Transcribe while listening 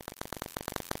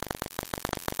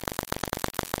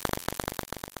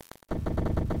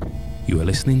You are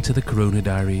listening to the Corona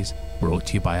Diaries, brought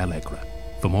to you by Allegra.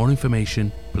 For more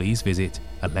information, please visit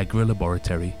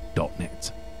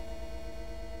allegralaboratory.net.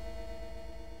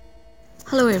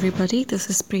 Hello everybody, this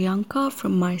is Priyanka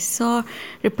from Mysore,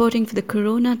 reporting for the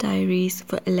Corona Diaries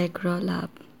for Allegra Lab.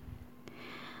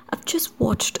 I've just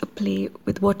watched a play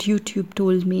with what YouTube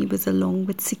told me was along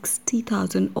with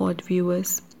 60,000 odd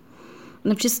viewers.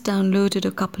 And I've just downloaded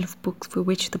a couple of books for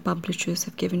which the publishers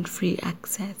have given free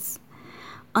access.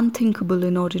 Unthinkable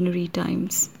in ordinary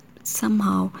times.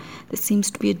 Somehow, there seems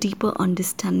to be a deeper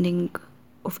understanding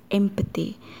of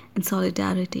empathy and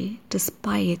solidarity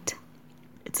despite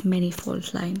its many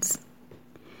fault lines.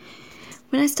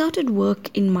 When I started work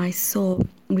in Mysore,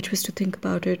 which was to think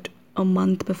about it a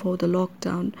month before the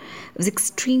lockdown, I was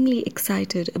extremely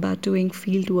excited about doing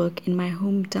field work in my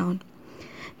hometown.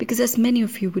 Because as many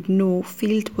of you would know,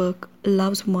 field work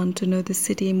allows one to know the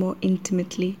city more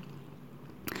intimately.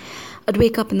 I'd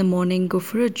wake up in the morning, go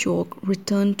for a jog,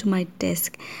 return to my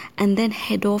desk, and then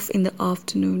head off in the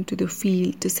afternoon to the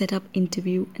field to set up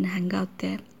interview and hang out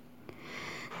there.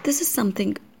 This is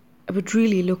something I would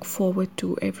really look forward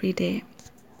to every day.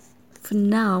 For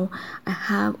now, I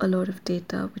have a lot of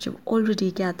data which I've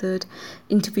already gathered,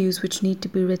 interviews which need to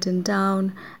be written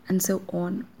down, and so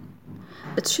on.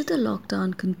 But should the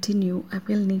lockdown continue, I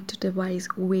will need to devise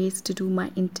ways to do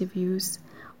my interviews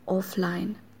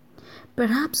offline.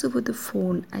 Perhaps over the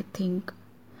phone, I think.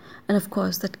 And of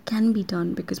course, that can be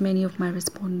done because many of my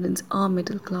respondents are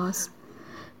middle class.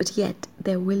 But yet,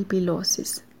 there will be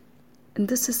losses. And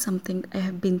this is something I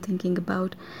have been thinking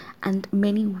about, and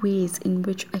many ways in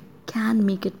which I can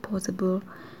make it possible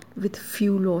with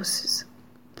few losses.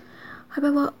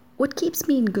 However, what keeps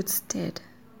me in good stead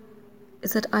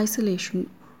is that isolation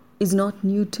is not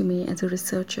new to me as a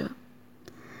researcher.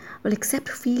 Well, except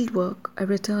fieldwork, I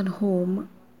return home,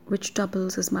 which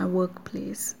doubles as my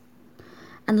workplace.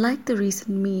 And like the recent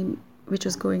meme which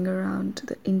was going around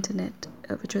the internet,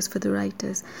 which was for the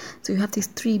writers, so you have these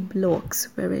 3 blocks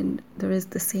wherein there is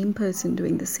the same person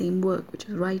doing the same work, which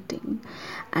is writing,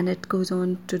 and it goes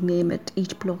on to name it.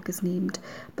 Each block is named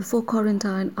before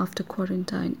quarantine, after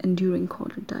quarantine, and during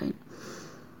quarantine,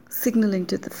 signaling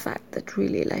to the fact that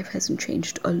really life hasn't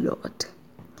changed a lot.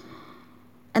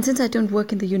 And since I don't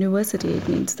work in the university, it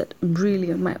means that I'm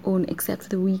really on my own except for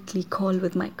the weekly call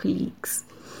with my colleagues.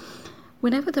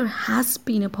 Whenever there has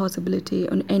been a possibility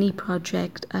on any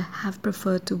project, I have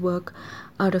preferred to work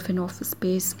out of an office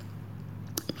space.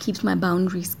 It keeps my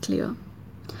boundaries clear.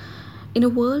 In a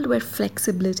world where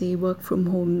flexibility, work from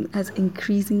home, has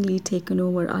increasingly taken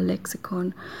over our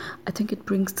lexicon, I think it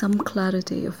brings some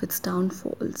clarity of its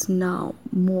downfalls now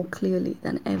more clearly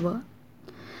than ever.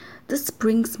 This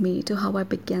brings me to how I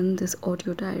began this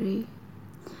audio diary.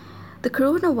 The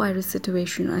coronavirus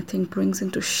situation, I think, brings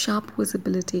into sharp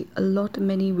visibility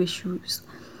many issues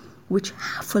which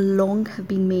for long have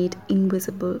been made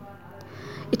invisible.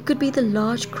 It could be the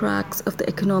large cracks of the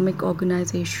economic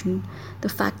organization, the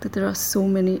fact that there are so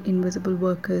many invisible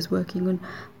workers working on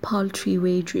paltry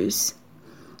wages,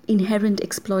 inherent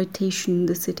exploitation in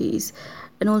the cities,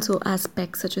 and also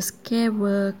aspects such as care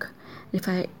work, if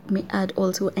I may add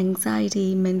also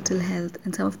anxiety, mental health,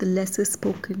 and some of the lesser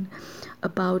spoken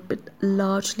about but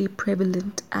largely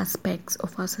prevalent aspects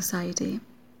of our society.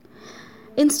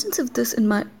 Instance of this in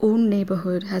my own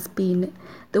neighborhood has been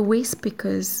the waste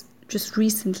pickers just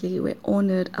recently were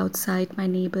honored outside my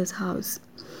neighbor's house.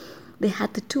 They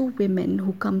had the 2 women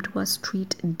who come to our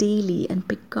street daily and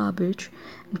pick garbage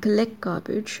and collect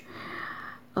garbage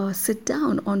sit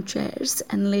down on chairs,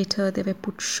 and later they were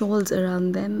put shawls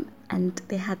around them and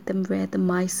they had them wear the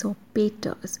Mysore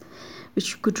petas,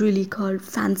 which you could really call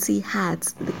fancy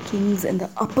hats the kings and the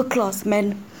upper class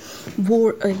men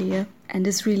wore earlier, and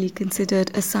is really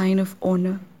considered a sign of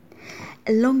honor.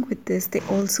 Along with this, they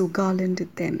also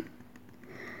garlanded them.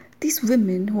 These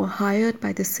women who are hired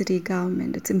by the city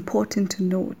government, it's important to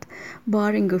note,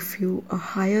 barring a few, are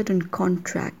hired on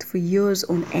contract for years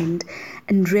on end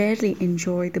and rarely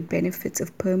enjoy the benefits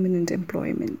of permanent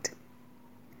employment.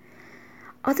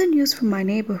 Other news from my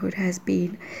neighborhood has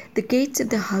been the gates of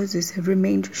the houses have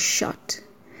remained shut.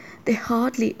 They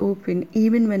hardly open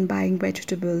even when buying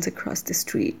vegetables across the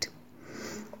street.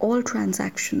 All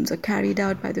transactions are carried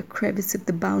out by the crevice of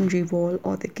the boundary wall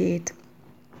or the gate.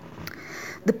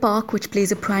 The park, which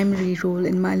plays a primary role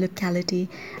in my locality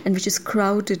and which is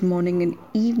crowded morning and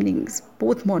evenings,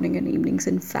 both morning and evenings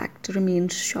in fact,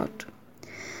 remains shut.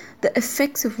 The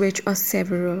effects of which are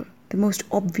several. The most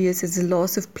obvious is the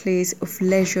loss of place of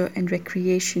leisure and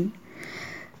recreation.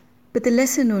 But the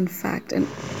lesser known fact, and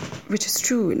which is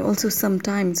true, and also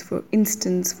sometimes, for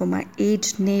instance, for my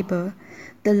aged neighbor,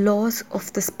 the loss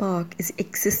of the spark is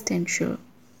existential.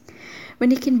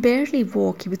 When he can barely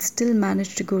walk, he would still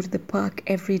manage to go to the park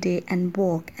every day and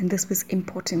walk, and this was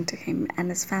important to him and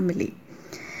his family.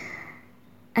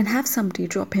 And have somebody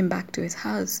drop him back to his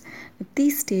house. But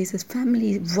these days, his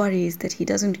family worries that he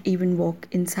doesn't even walk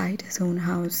inside his own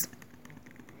house.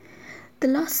 The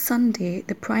last Sunday,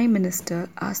 the Prime Minister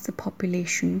asked the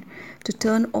population to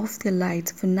turn off their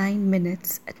lights for 9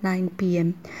 minutes at 9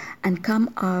 p.m. and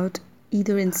come out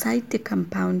either inside their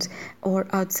compounds or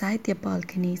outside their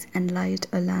balconies and light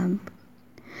a lamp.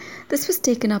 This was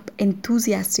taken up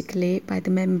enthusiastically by the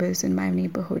members in my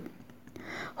neighborhood.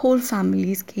 Whole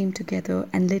families came together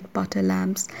and lit butter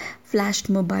lamps, flashed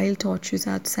mobile torches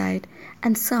outside,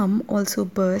 and some also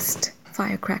burst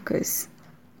firecrackers.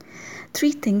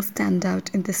 3 things stand out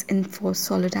in this enforced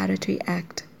solidarity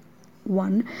act.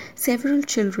 1. Several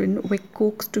children were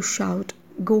coaxed to shout,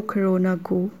 "Go Corona,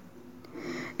 go."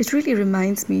 It really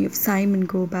reminds me of Simon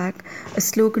Go Back, a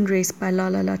slogan raised by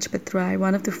Lala Lajpat Rai,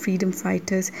 one of the freedom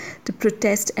fighters, to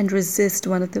protest and resist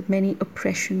one of the many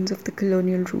oppressions of the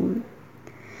colonial rule.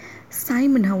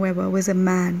 Simon, however, was a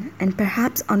man and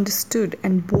perhaps understood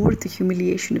and bore the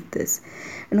humiliation of this,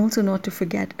 and also, not to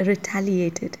forget,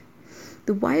 retaliated.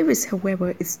 The virus,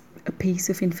 however, is a piece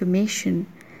of information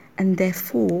and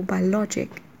therefore, by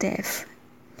logic, deaf.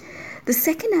 The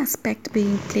second aspect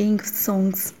being playing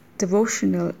songs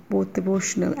devotional, both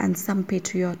devotional and some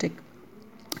patriotic.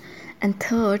 And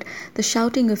third, the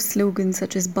shouting of slogans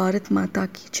such as Bharat Mata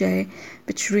Ki Jai,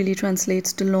 which really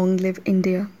translates to Long Live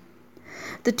India.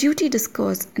 The duty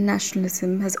discourse and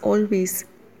nationalism has always,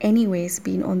 anyways,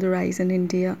 been on the rise in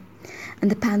India,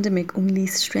 and the pandemic only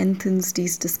strengthens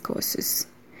these discourses.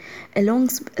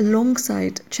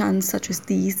 Alongside chants such as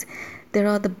these, there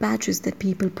are the badges that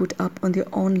people put up on their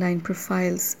online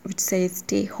profiles, which say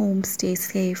 "Stay home, stay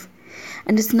safe,"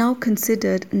 and it's now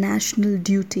considered national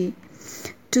duty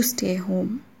to stay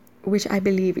home, which I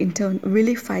believe in turn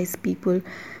vilifies people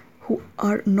who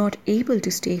are not able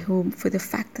to stay home for the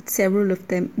fact that several of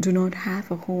them do not have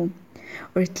a home,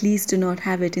 or at least do not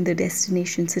have it in the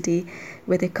destination city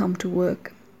where they come to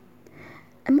work.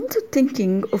 I'm also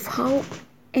thinking of how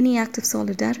any act of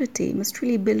solidarity must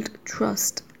really build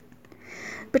trust.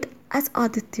 But as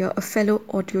Aditya, a fellow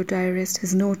audio diarist,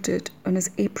 has noted on his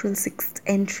April 6th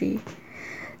entry,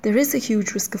 there is a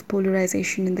huge risk of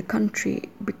polarization in the country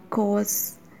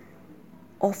because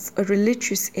of a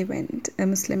religious event, a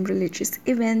Muslim religious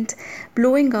event,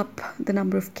 blowing up the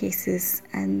number of cases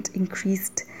and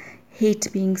increased hate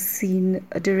being seen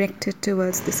directed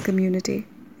towards this community.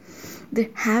 There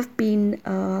have been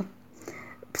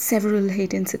several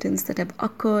hate incidents that have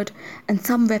occurred, and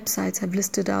some websites have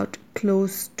listed out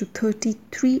close to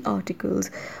 33 articles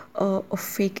of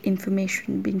fake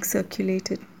information being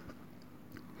circulated.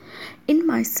 In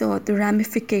Mysore, the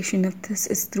ramification of this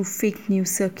is through fake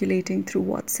news circulating through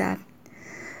WhatsApp.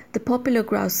 The popular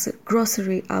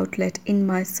grocery outlet in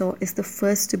Mysore is the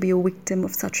first to be a victim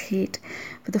of such hate,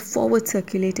 with the forward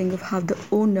circulating of how the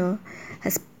owner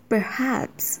has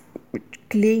perhaps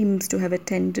claims to have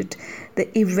attended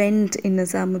the event in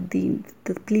Nizamuddin,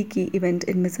 the Pliki event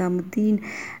in Nizamuddin,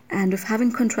 and of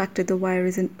having contracted the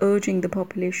virus and urging the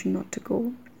population not to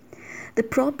go. The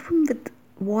problem with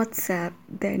WhatsApp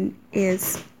then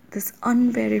is this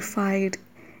unverified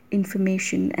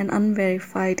information and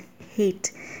unverified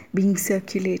hate being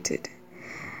circulated.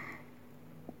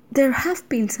 There have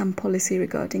been some policy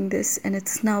regarding this, and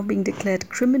it's now being declared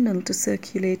criminal to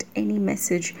circulate any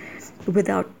message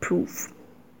without proof.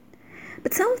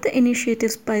 But some of the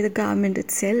initiatives by the government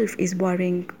itself is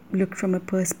worrying, looked from a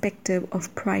perspective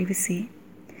of privacy.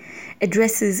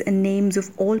 Addresses and names of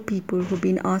all people who've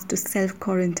been asked to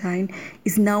self-quarantine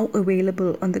is now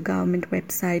available on the government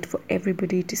website for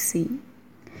everybody to see.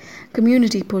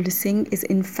 Community policing is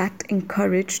in fact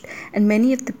encouraged, and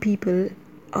many of the people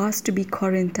asked to be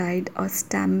quarantined are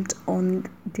stamped on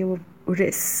their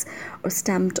wrists or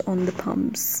stamped on the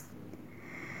palms.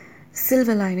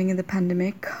 Silver lining in the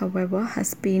pandemic, however,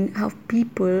 has been how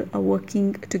people are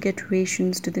working to get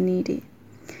rations to the needy.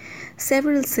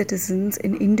 Several citizens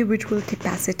in individual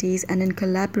capacities and in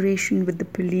collaboration with the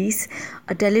police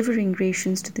are delivering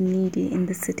rations to the needy in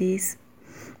the cities.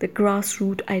 The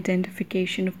grassroots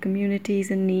identification of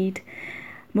communities in need,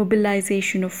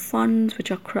 mobilization of funds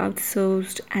which are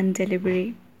crowdsourced, and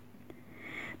delivery.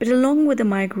 But along with the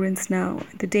migrants now,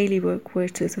 the daily work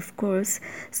workers, of course,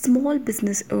 small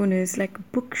business owners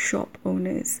like bookshop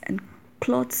owners and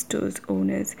cloth stores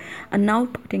owners are now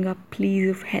putting up pleas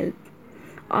of help,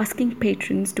 asking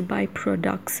patrons to buy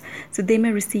products so they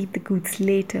may receive the goods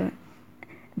later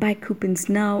Buy coupons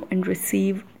now and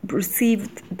receive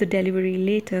the delivery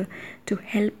later to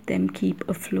help them keep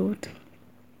afloat.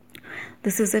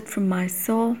 This is it from my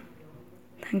saw.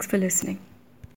 Thanks for listening.